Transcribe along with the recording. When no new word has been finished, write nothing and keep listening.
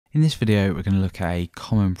In this video, we're going to look at a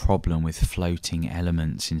common problem with floating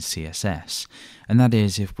elements in CSS, and that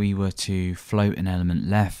is if we were to float an element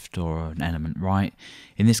left or an element right.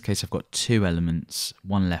 In this case, I've got two elements,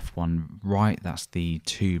 one left, one right. That's the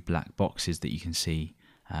two black boxes that you can see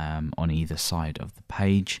on either side of the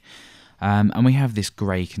page. And we have this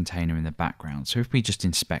grey container in the background. So if we just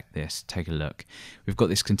inspect this, take a look, we've got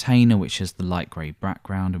this container which has the light grey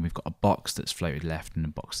background, and we've got a box that's floated left and a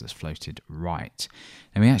box that's floated right.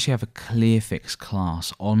 And we actually have a Clearfix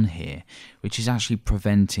class on here, which is actually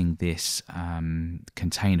preventing this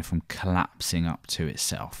container from collapsing up to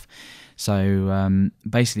itself. So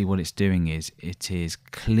basically what it's doing is it is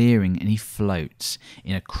clearing any floats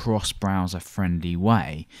in a cross-browser friendly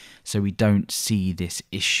way, so we don't see this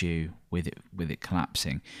issue with it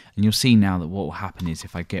collapsing. And you'll see now that what will happen is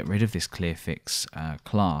if I get rid of this Clearfix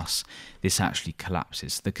class, this actually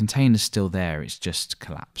collapses. The container's still there, it's just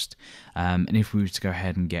collapsed. And if we were to go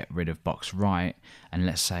ahead and get rid of box right, and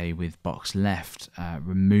let's say with box left,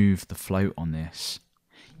 remove the float on this,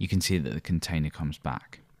 you can see that the container comes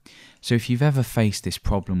back. So if you've ever faced this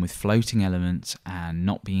problem with floating elements and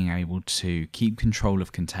not being able to keep control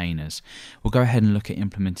of containers, we'll go ahead and look at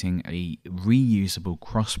implementing a reusable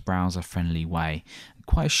cross-browser friendly way,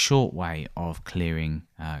 quite a short way of clearing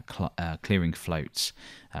floats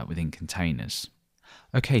within containers.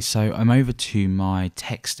 Okay, so I'm over to my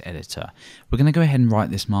text editor. We're going to go ahead and write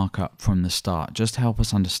this markup from the start just to help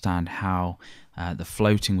us understand how the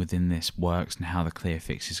floating within this works and how the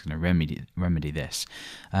Clearfix is going to remedy this.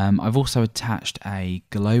 I've also attached a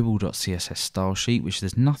global.css style sheet, which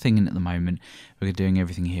there's nothing in at the moment. We're doing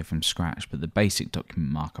everything here from scratch, but the basic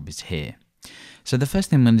document markup is here. So the first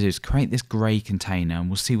thing I'm going to do is create this grey container, and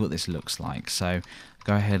we'll see what this looks like. So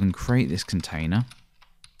go ahead and create this container.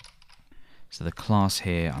 So the class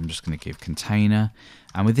here, I'm just going to give container,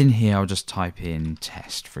 and within here I'll just type in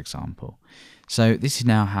test, for example. So this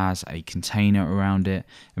now has a container around it,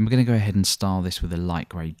 and we're going to go ahead and style this with a light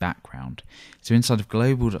grey background. So inside of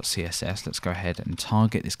global.css, let's go ahead and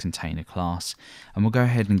target this container class, and we'll go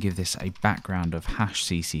ahead and give this a background of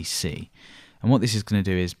 #CCC. And what this is going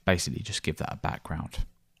to do is basically just give that a background.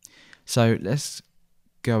 So let's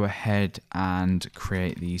go ahead and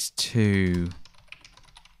create these two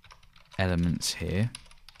elements here,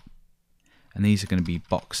 and these are going to be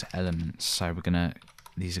box elements. So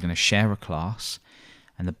these are going to share a class,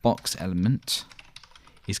 and the box element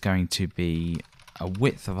is going to be a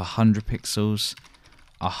width of 100 pixels,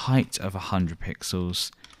 a height of 100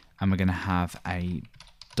 pixels, and we're going to have a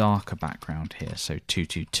darker background here, so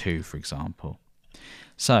 222 for example.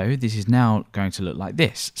 So this is now going to look like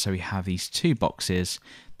this. So we have these two boxes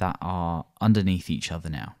that are underneath each other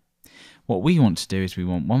now. What we want to do is we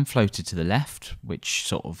want one floated to the left, which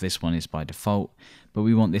sort of this one is by default, but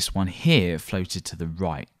we want this one here floated to the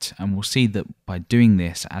right. And we'll see that by doing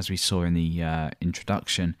this, as we saw in the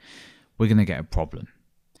introduction, we're going to get a problem.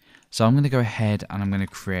 So I'm going to go ahead and I'm going to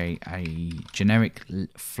create a generic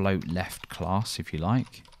float left class, if you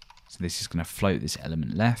like. So this is going to float this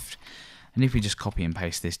element left. And if we just copy and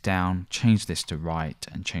paste this down, change this to right,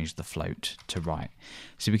 and change the float to right.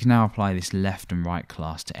 So we can now apply this left and right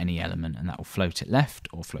class to any element, and that will float it left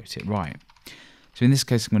or float it right. So in this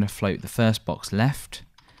case, I'm going to float the first box left,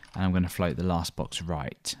 and I'm going to float the last box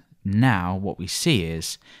right. Now what we see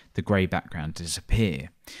is the grey background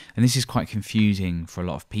disappear. And this is quite confusing for a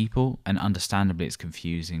lot of people, and understandably it's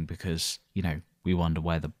confusing because, you know, we wonder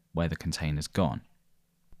where the container's gone.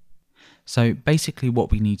 So basically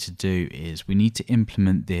what we need to do is we need to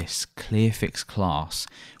implement this Clearfix class,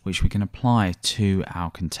 which we can apply to our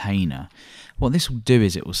container. What this will do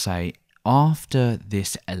is it will say, after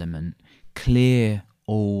this element, clear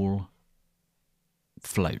all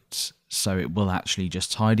floats. So it will actually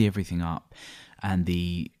just tidy everything up, and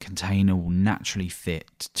the container will naturally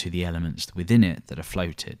fit to the elements within it that are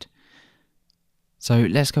floated. So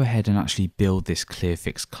let's go ahead and actually build this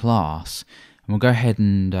Clearfix class. And we'll go ahead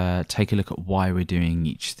and take a look at why we're doing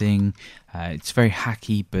each thing. It's very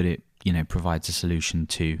hacky, but it provides a solution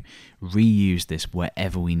to reuse this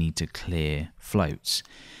wherever we need to clear floats.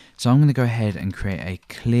 So I'm going to go ahead and create a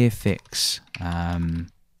Clearfix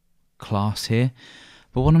class here.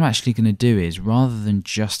 But what I'm actually going to do is, rather than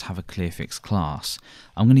just have a Clearfix class,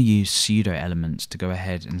 I'm going to use pseudo elements to go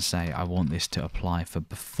ahead and say I want this to apply for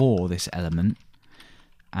before this element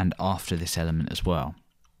and after this element as well.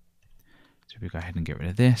 So we go ahead and get rid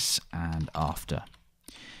of this and after.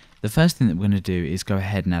 The first thing that we're going to do is go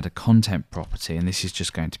ahead and add a content property, and this is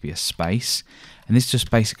just going to be a space, and this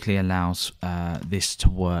just basically allows this to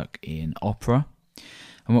work in Opera.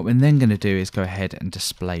 And what we're then going to do is go ahead and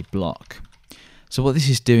display block. So what this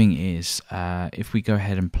is doing is, if we go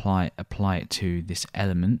ahead and apply it to this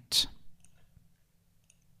element,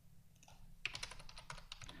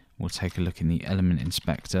 we'll take a look in the element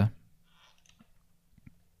inspector.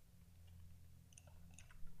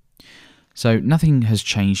 So nothing has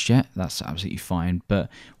changed yet, that's absolutely fine, but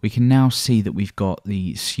we can now see that we've got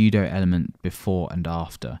the pseudo element before and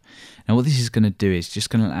after. Now what this is going to do is just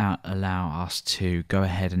going to allow us to go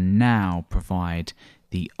ahead and now provide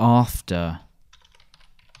the after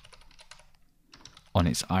on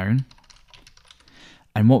its own.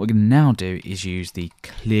 And what we're going to now do is use the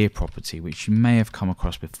clear property, which you may have come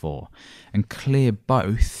across before. And clear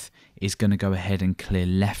both is going to go ahead and clear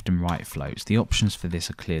left and right floats. The options for this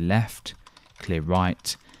are clear left, clear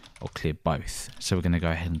right, or clear both. So we're going to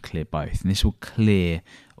go ahead and clear both, and this will clear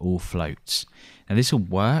all floats. Now this will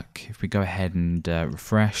work if we go ahead and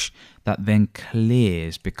refresh. That then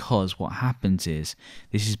clears, because what happens is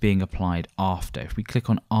this is being applied after. If we click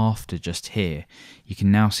on after just here, you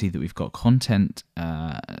can now see that we've got content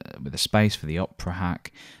with a space for the opera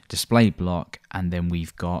hack, display block, and then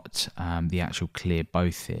we've got the actual clear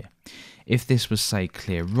both here. If this was, say,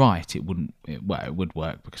 clear right, it wouldn't. Well, it would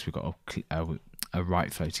work because we've got a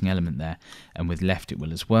right floating element there, and with left it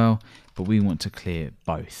will as well, but we want to clear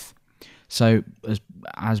both. So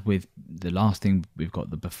as with the last thing, we've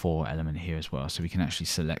got the before element here as well, so we can actually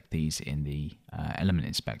select these in the element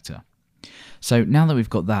inspector. So now that we've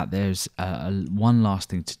got that, there's one last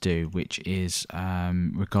thing to do, which is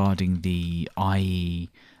regarding the IE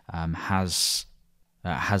has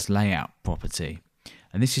layout property.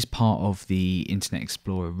 And this is part of the Internet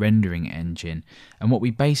Explorer rendering engine. And what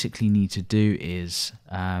we basically need to do is,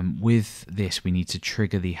 with this, we need to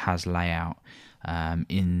trigger the has layout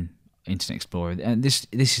in Internet Explorer. And this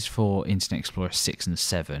is for Internet Explorer 6 and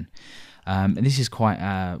 7. And this is quite,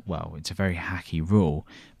 well, it's a very hacky rule.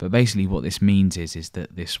 But basically what this means is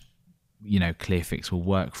that this, Clearfix will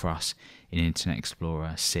work for us in Internet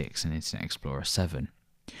Explorer 6 and Internet Explorer 7.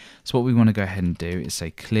 So what we want to go ahead and do is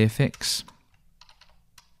say Clearfix,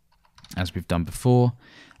 as we've done before,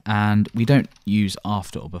 and we don't use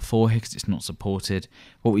after or before here because it's not supported.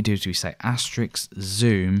 What we do is we say asterisk,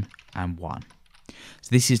 zoom, and 1. So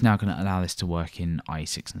this is now going to allow this to work in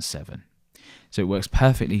IE6 and 7. So it works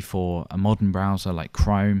perfectly for a modern browser like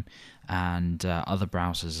Chrome and other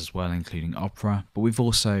browsers as well, including Opera, but we've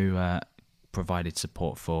also provided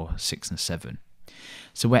support for 6 and 7.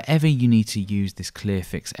 So wherever you need to use this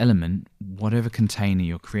Clearfix element, whatever container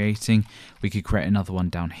you're creating, we could create another one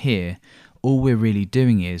down here. All we're really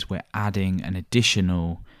doing is we're adding an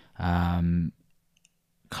additional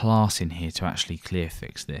class in here to actually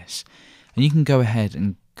Clearfix this. And you can go ahead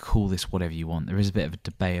and call this whatever you want. There is a bit of a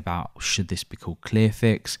debate about should this be called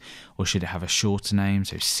Clearfix or should it have a shorter name,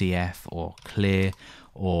 so CF or Clear,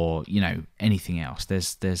 or anything else.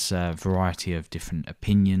 There's a variety of different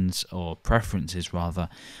opinions or preferences rather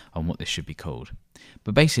on what this should be called.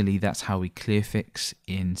 But basically that's how we Clearfix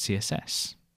in CSS.